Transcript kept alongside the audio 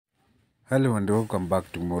Hello and welcome back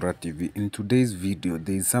to Mora TV. In today's video,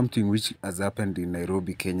 there is something which has happened in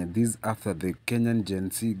Nairobi, Kenya. This is after the Kenyan Gen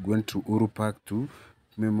Z went to Uhuru Park to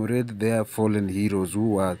commemorate their fallen heroes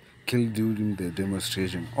who were killed during the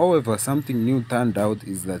demonstration. However, something new turned out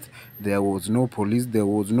is that there was no police, there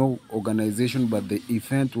was no organization, but the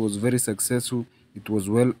event was very successful. It was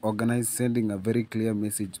well organized, sending a very clear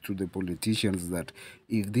message to the politicians that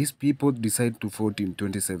if these people decide to vote in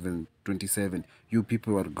 27, you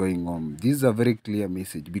people are going home. This is a very clear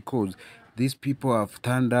message because these people have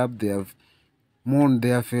turned up, they have mourned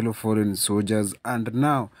their fellow foreign soldiers, and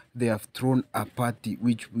now they have thrown a party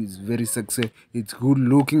which is very successful. It's good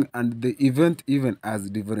looking, and the event even has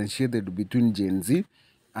differentiated between Gen Z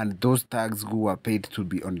and those thugs who were paid to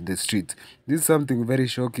be on the street. This is something very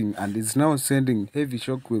shocking, and it's now sending heavy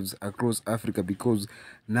shockwaves across Africa because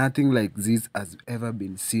nothing like this has ever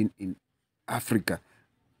been seen in Africa.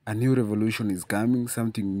 A new revolution is coming,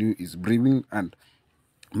 something new is brewing, and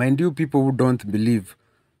mind you, people who don't believe,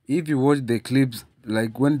 if you watch the clips,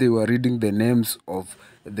 like when they were reading the names of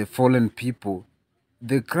the fallen people,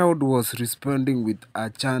 the crowd was responding with a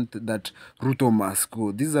chant that Ruto must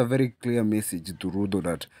go. This is a very clear message to Ruto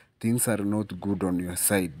that things are not good on your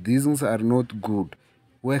side. These things are not good.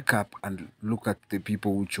 Wake up and look at the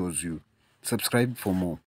people who chose you. Subscribe for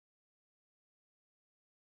more.